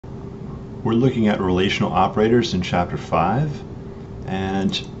We're looking at relational operators in chapter 5,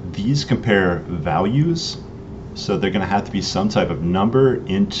 and these compare values, so they're going to have to be some type of number,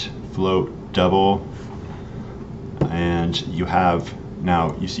 int, float, double, and you have,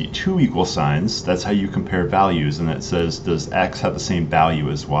 now you see two equal signs. That's how you compare values, and it says, does x have the same value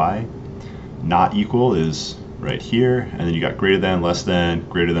as y? Not equal is right here, and then you got greater than, less than,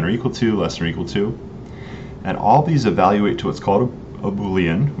 greater than or equal to, less than or equal to. And all these evaluate to what's called a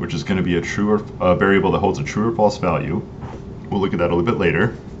Boolean, which is going to be a true or a variable that holds a true or false value. We'll look at that a little bit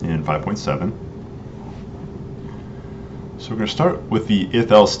later in 5.7. So we're going to start with the if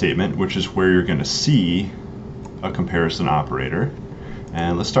else statement, which is where you're going to see a comparison operator.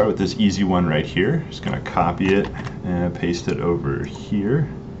 And let's start with this easy one right here. Just going to copy it and paste it over here.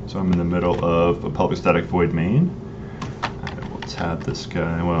 So I'm in the middle of a public static void main. We'll tab this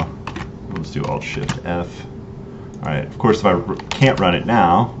guy. Well, let's do Alt-Shift-F. Alright, of course if I can't run it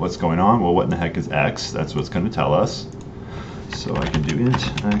now, what's going on? Well, what in the heck is x? That's what's going to tell us. So I can do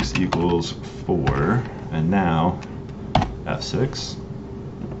int x equals 4, and now F6.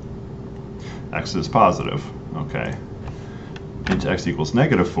 X is positive. Okay. Int x equals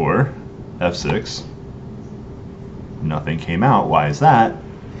 -4, F6. Nothing came out. Why is that?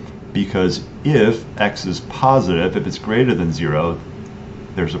 Because if x is positive, if it's greater than 0,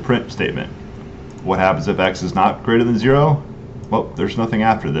 there's a print statement. What happens if x is not greater than 0? Well, there's nothing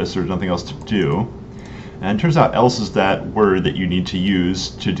after this. There's nothing else to do. And it turns out else is that word that you need to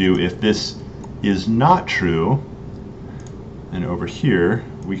use to do if this is not true. And over here,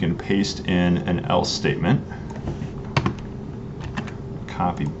 we can paste in an else statement.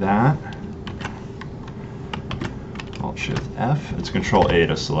 Copy that. Alt-Shift-F. It's Control-A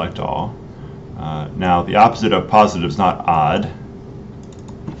to select all. Now, the opposite of positive is not odd.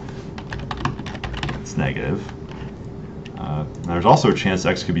 It's negative. There's also a chance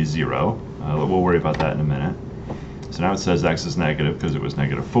x could be 0. We'll worry about that in a minute. So now it says x is negative because it was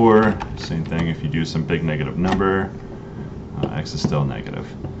 -4. Same thing if you do some big negative number, x is still negative.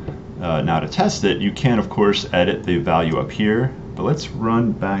 Now to test it, you can of course edit the value up here, but let's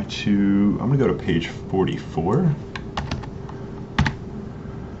run back to, I'm going to go to page 44.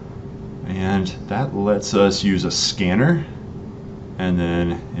 And that lets us use a scanner. And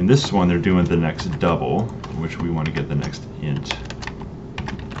then in this one, they're doing the next double, which we want to get the next int.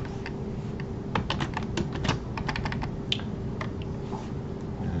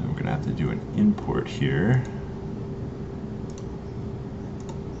 And we're going to have to do an import here.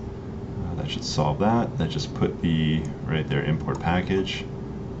 That should solve that. That just put the, right there, import package.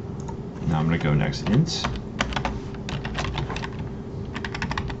 Now I'm going to go next int.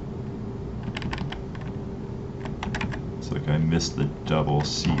 Like I missed the double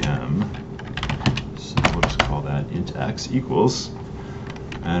CM, so we'll just call that int x equals,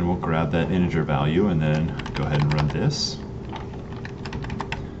 and we'll grab that integer value and then go ahead and run this.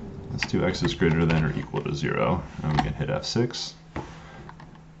 Let's do x is greater than or equal to 0, and we can hit F6.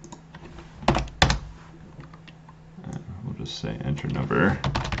 And we'll just say enter number.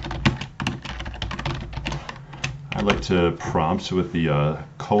 I like to prompt with the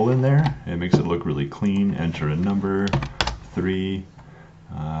colon there. It makes it look really clean. Enter a number. 3.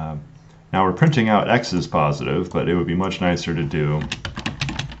 Now we're printing out x is positive, but it would be much nicer to do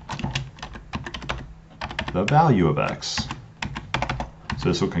the value of x. So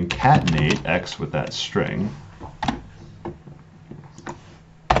this will concatenate x with that string.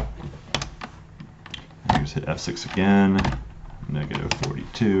 And just hit F6 again.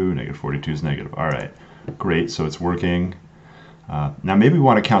 -42. -42 is negative. All right, great. So it's working. Now maybe we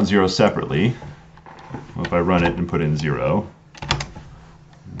want to count 0 separately. Well, if I run it and put in 0,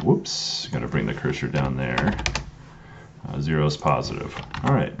 whoops, got to bring the cursor down there. 0 is positive.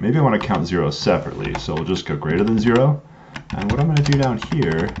 All right, maybe I want to count 0 separately, so we'll just go greater than 0. And what I'm going to do down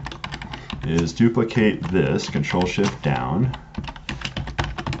here is duplicate this, Control-Shift down.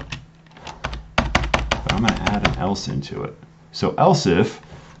 But I'm going to add an else into it. So else if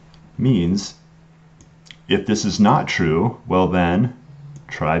means if this is not true, well then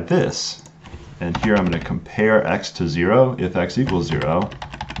try this. And here I'm going to compare x to 0 if x equals 0.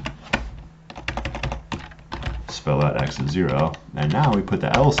 Spell out x is 0. And now we put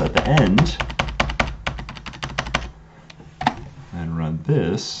the else at the end. And run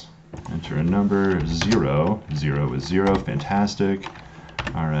this. Enter a number, 0. 0 is 0. Fantastic.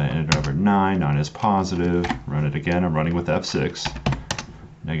 All right, enter number 9. 9 is positive. Run it again. I'm running with F6.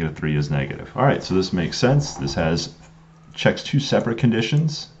 -3 is negative. All right, so this makes sense. This checks two separate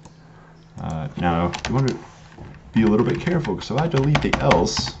conditions. Now, you want to be a little bit careful, so I delete the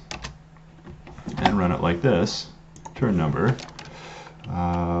else and run it like this, turn number.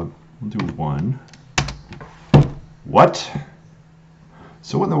 We'll do 1. What?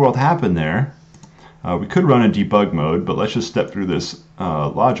 So what in the world happened there? We could run in debug mode, but let's just step through this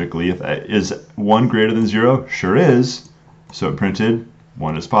logically. Is 1 greater than 0? Sure is. So it printed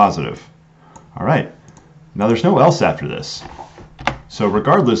 1 is positive. All right. Now there's no else after this. So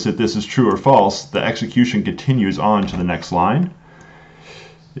regardless if this is true or false, the execution continues on to the next line.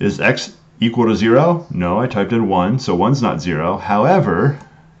 Is x equal to 0? No, I typed in 1, so 1's not 0. However,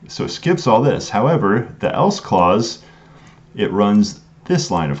 so it skips all this. However, the else clause, it runs this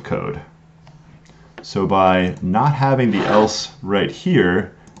line of code. So by not having the else right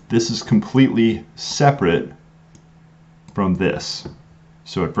here, this is completely separate from this.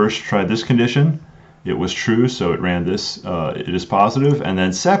 So it first tried this condition. It was true, so it ran this, it is positive. And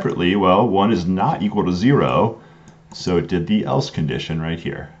then separately, well, 1 is not equal to 0, so it did the else condition right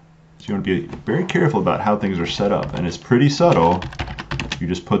here. So you want to be very careful about how things are set up. And it's pretty subtle. You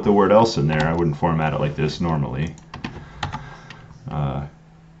just put the word else in there. I wouldn't format it like this normally.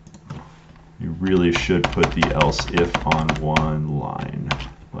 You really should put the else if on one line,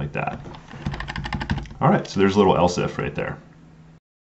 like that. All right, so there's a little else if right there.